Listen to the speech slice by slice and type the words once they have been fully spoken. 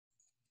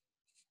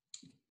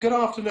Good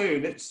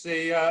afternoon. It's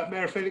the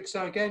Mayor of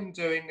Felixstowe again,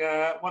 doing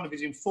one of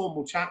his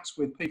informal chats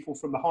with people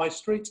from the High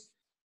Street.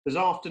 This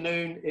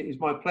afternoon, it is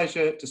my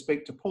pleasure to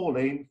speak to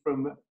Pauline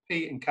from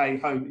P&K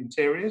Home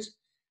Interiors.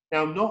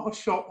 Now, not a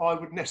shop I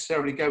would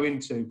necessarily go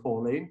into,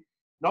 Pauline,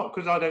 not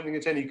because I don't think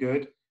it's any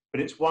good,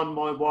 but it's one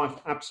my wife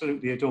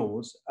absolutely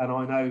adores, and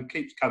I know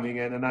keeps coming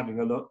in and having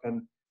a look,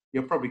 and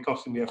you're probably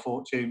costing me a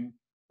fortune,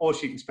 or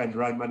she can spend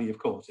her own money, of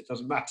course, it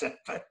doesn't matter.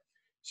 But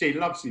she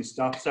loves your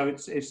stuff, so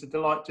it's a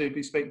delight to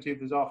be speaking to you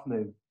this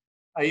afternoon.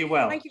 Are you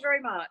well? Thank you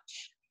very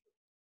much.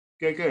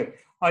 Good, good.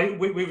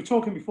 We were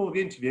talking before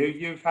the interview.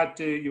 You had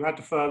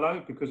to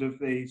furlough because of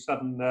the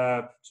sudden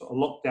sort of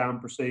lockdown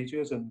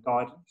procedures and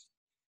guidance.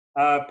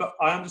 But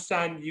I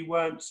understand you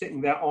weren't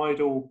sitting there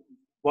idle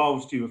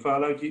whilst you were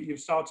furloughed. You've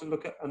started to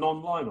look at an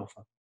online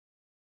offer.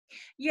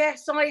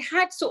 Yes, I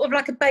had sort of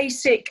like a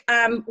basic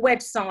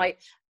website,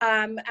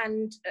 and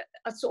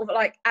I sort of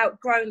like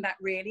outgrown that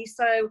really.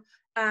 So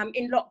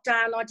in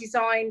lockdown, I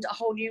designed a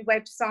whole new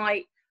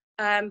website,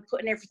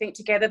 putting everything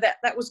together.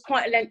 That was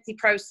quite a lengthy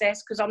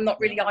process because I'm not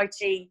really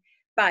IT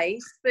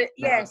based. But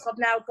yes, I've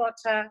now got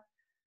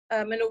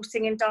an all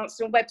singing,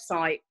 dancing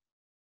website.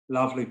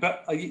 Lovely.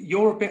 But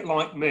you're a bit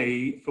like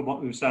me, from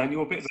what we were saying.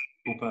 You're a bit of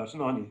a people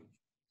person, aren't you?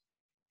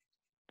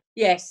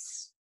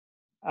 Yes,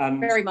 and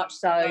very much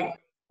so.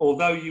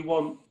 Although you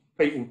want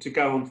people to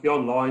go onto the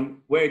online,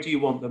 where do you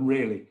want them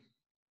really?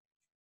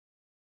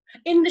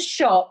 In the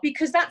shop,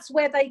 because that's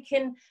where they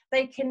can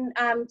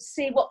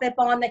see what they're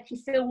buying, they can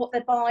feel what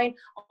they're buying.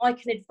 I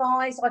can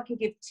advise, I can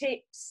give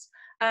tips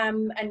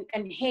and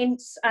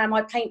hints.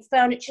 I paint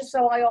furniture,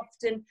 so I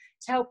often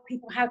tell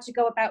people how to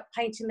go about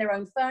painting their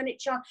own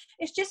furniture.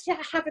 It's just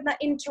having that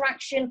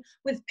interaction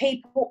with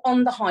people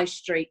on the high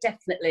street,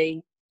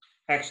 definitely.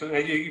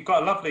 Excellent. You've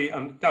got a lovely,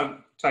 and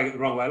don't take it the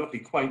wrong way, a lovely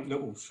quaint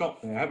little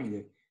shop there, haven't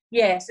you?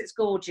 Yes, it's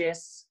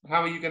gorgeous.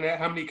 How many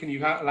can you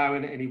allow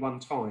in at any one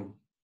time?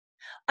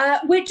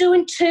 We're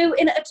doing 2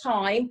 in at a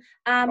time,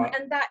 Right.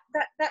 and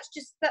that's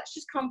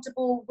just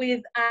comfortable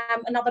with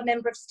another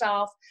member of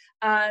staff.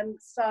 And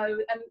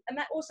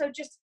that also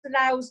just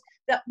allows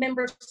that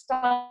member of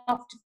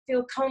staff to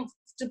feel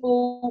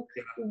comfortable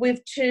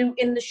with 2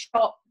 in the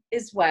shop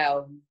as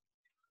well.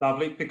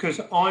 Lovely,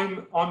 because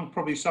I'm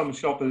probably some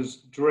shopper's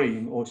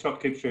dream or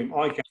shopkeeper's dream.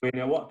 I go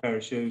in, I want a pair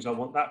of shoes, I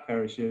want that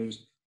pair of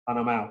shoes, and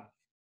I'm out.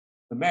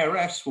 The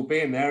mayoress will be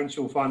in there and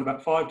she'll find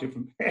about 5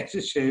 different pairs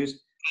of shoes.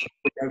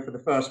 We'll go for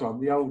the first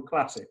one, the old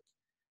classic.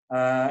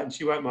 And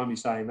she won't mind me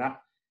saying that.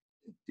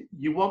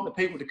 You want the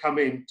people to come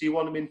in. Do you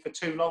want them in for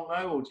too long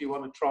though, or do you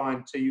want to try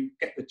until you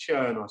get the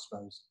churn, I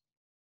suppose?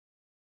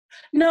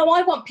 No,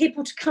 I want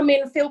people to come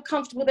in and feel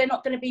comfortable. They're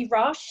not going to be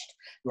rushed.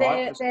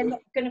 Right, they're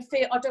not going to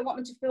feel, I don't want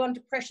them to feel under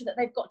pressure that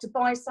they've got to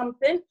buy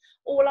something.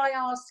 All I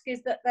ask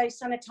is that they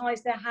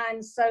sanitize their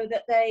hands so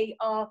that they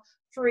are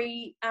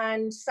free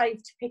and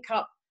safe to pick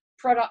up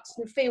products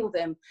and feel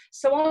them.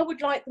 So I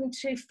would like them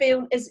to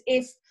feel as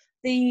if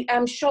the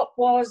shop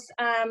was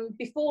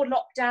before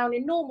lockdown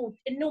in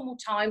normal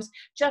times,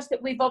 just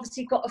that we've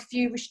obviously got a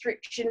few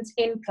restrictions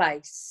in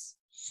place.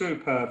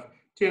 Superb.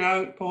 Do you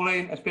know,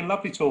 Pauline, it's been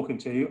lovely talking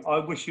to you. I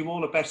wish you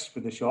all the best for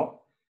the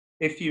shop.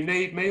 If you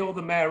need me or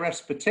the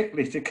mayoress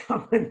particularly to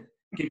come and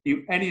give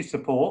you any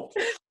support,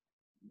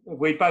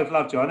 we'd both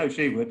love to. I know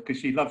she would, because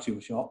she loves your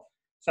shop.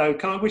 So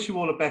can I wish you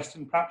all the best,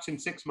 and perhaps in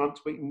 6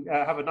 months we can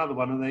have another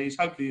one of these,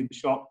 hopefully in the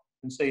shop,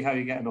 and see how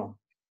you're getting on.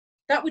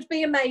 That would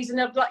be amazing.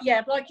 I'd like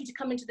you to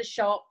come into the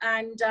shop,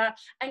 and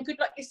good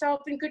luck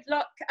yourself, and good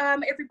luck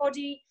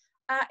everybody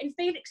in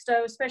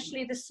Felixstowe,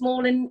 especially the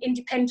small and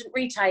independent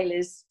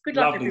retailers. Good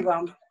luck,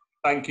 everyone.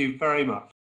 Thank you very much.